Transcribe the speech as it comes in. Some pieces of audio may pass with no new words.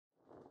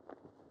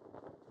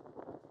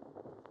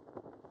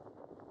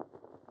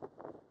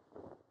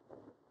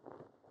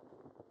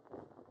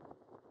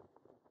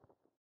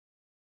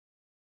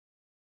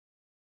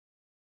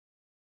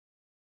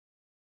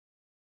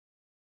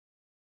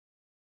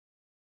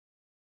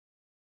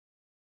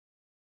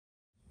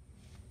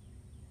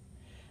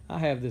I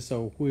have this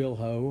old wheel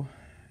hoe,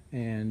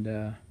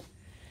 and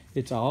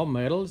it's all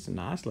metal. It's a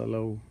nice little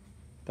old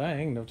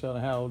thing. No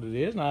telling how old it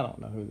is, and I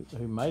don't know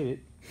who made it.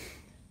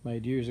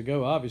 Made years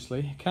ago, obviously.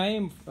 It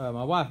came.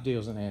 My wife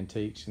deals in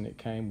antiques, and it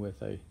came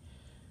with a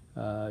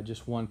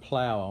just one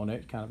plow on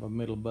it, kind of a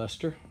middle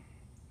buster.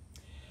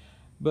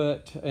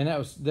 And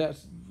that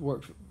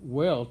worked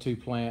well to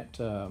plant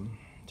to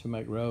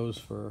make rows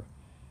for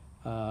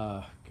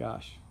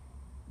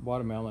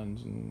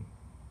watermelons and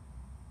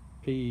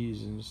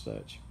peas and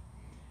such.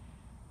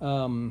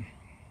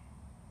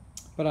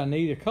 But I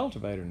need a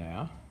cultivator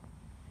now,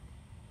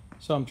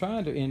 so I'm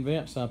trying to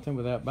invent something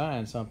without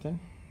buying something,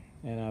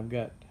 and I've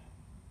got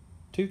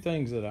two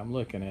things that I'm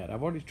looking at.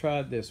 I've already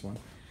tried this one.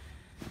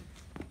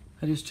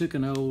 I just took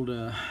an old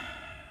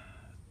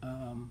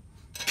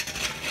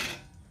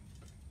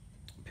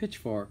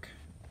pitchfork,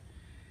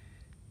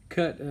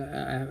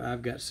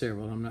 I've got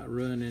several. I'm not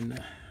running,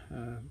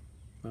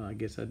 well, I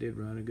guess I did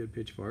run a good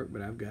pitchfork,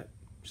 but I've got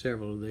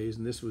several of these,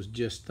 and this was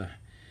just the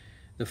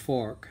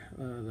fork.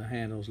 The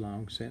handle's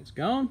long since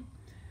gone.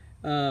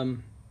 So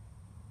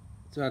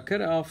I cut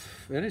it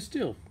off, and it's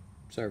still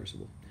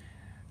serviceable,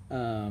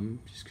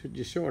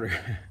 just shorter.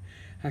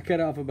 I cut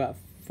off about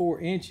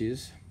 4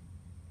 inches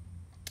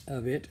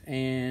of it,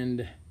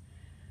 and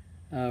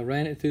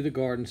ran it through the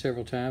garden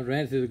several times.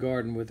 Ran it through the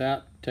garden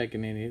without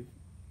taking any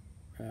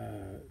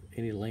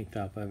length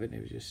off of it.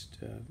 It was just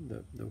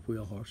the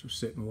wheel horse was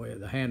sitting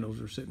the handles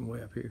were sitting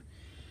way up here.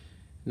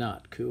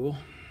 Not cool.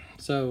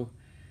 So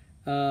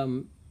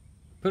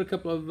put a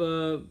couple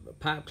of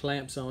pipe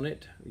clamps on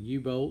it,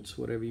 U-bolts,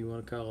 whatever you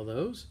want to call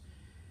those,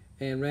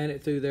 and ran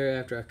it through there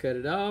after I cut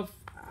it off.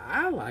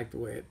 I like the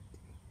way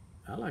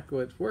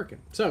it's working.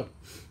 So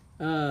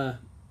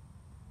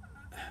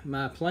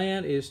my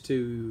plan is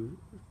to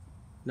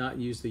not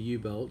use the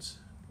U-bolts,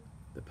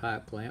 the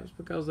pipe clamps,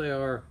 because they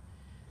are,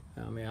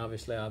 I mean,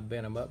 obviously I've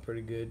bent them up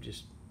pretty good,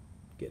 just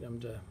get them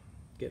to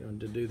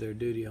do their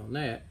duty on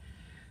that.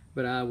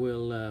 But I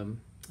will,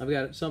 I've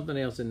got something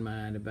else in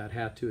mind about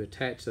how to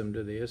attach them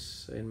to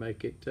this and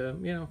make it,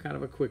 you know, kind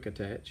of a quick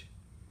attach.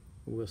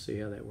 We'll see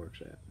how that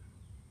works out.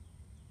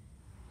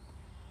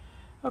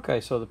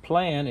 Okay, so the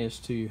plan is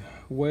to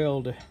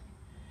weld a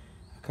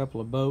couple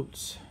of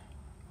bolts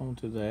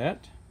onto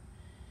that,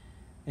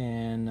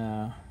 and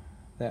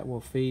that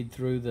will feed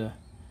through the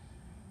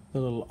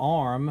little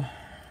arm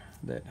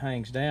that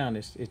hangs down.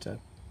 It's a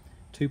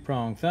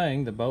 2-prong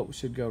thing. The bolt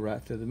should go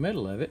right through the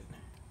middle of it,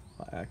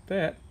 like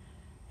that,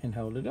 and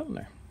hold it on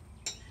there.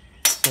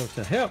 So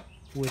to help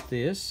with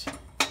this,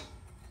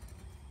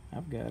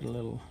 I've got a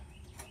little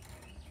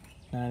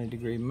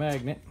 90-degree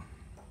magnet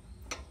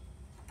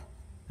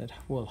that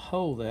will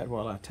hold that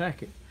while I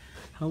tack it.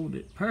 Hold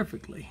it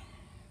perfectly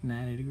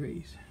 90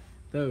 degrees.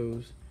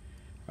 Those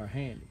are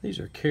handy. These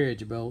are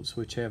carriage bolts,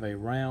 which have a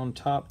round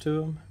top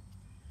to them.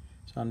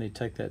 So I need to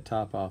take that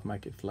top off,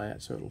 make it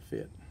flat so it'll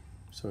fit.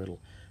 So it'll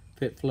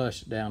fit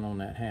flush down on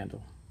that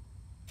handle.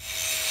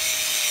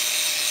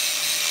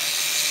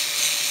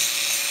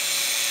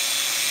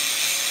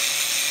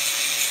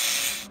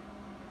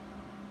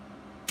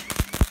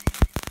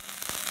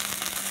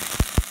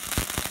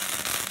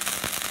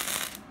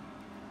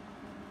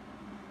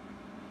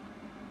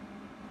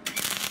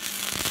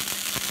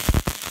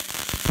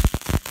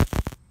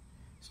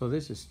 So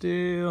this is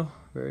still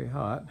very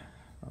hot.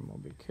 I'm gonna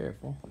be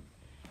careful,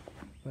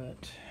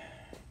 but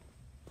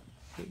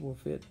it will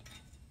fit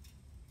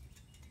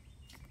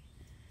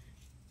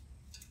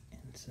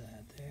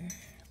inside there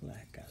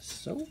like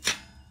so.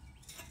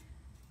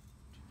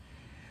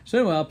 So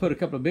anyway, I'll put a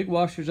couple of big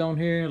washers on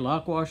here,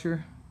 lock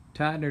washer,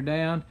 tighten her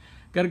down.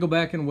 Got to go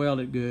back and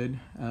weld it good.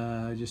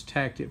 Just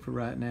tacked it for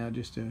right now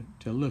just to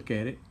look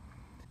at it.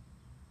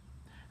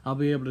 I'll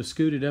be able to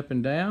scoot it up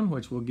and down,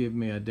 which will give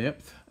me a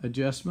depth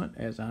adjustment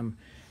as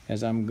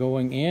I'm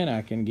going in.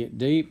 I can get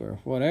deep or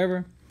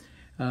whatever.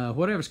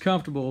 Whatever's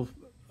comfortable.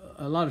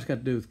 A lot of it's got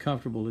to do with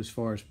comfortable as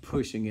far as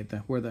pushing it,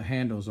 where the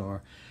handles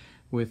are.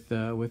 With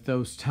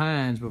those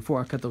tines, before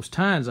I cut those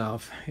tines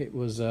off, it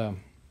was the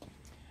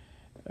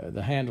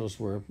handles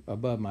were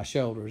above my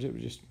shoulders. It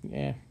was just,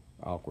 yeah,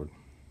 awkward.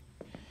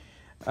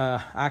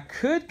 I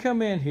could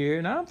come in here,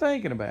 and I'm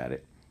thinking about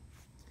it,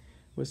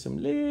 with some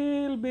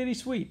little bitty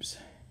sweeps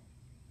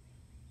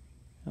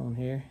on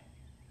here,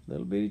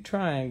 little bitty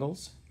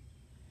triangles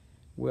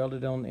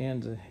welded on the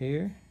ends of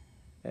here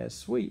as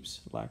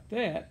sweeps like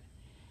that.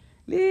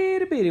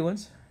 Little bitty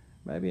ones,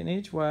 maybe 1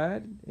 inch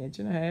wide, 1.5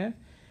 inches.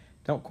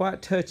 Don't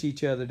quite touch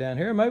each other down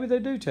here. Maybe they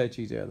do touch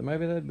each other.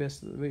 Maybe that'd be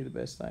the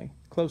best thing,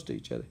 close to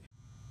each other.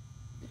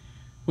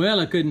 Well,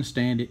 I couldn't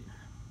stand it.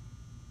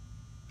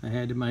 I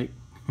had to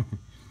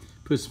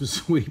put some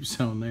sweeps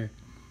on there.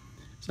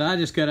 So I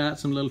just cut out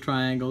some little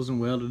triangles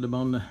and welded them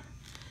on the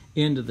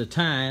end of the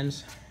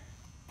tines.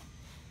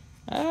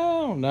 I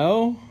don't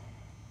know.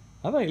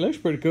 I think it looks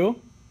pretty cool.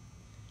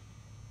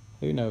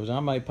 Who knows? I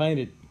may paint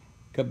it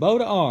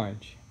Kubota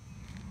orange.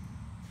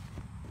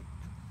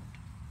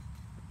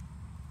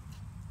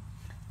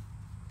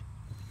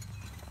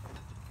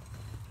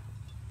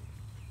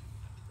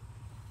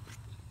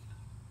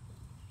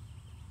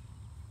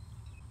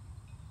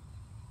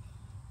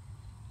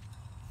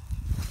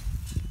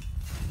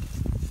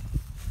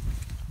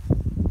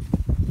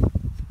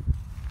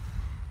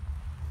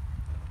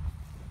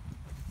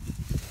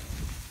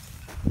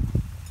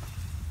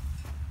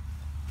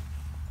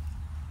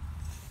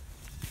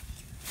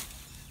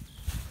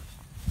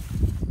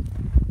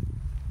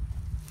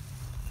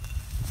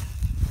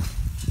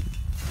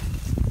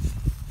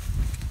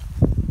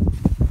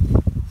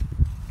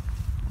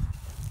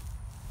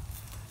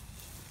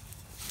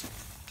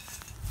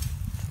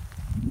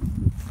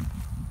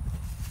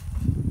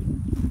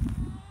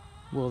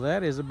 Well,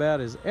 that is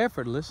about as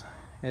effortless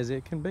as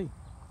it can be.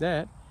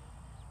 That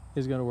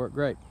is going to work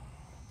great.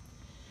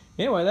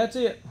 Anyway, that's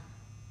it.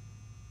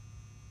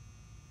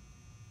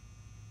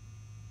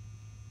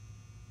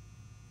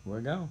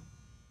 We're gone.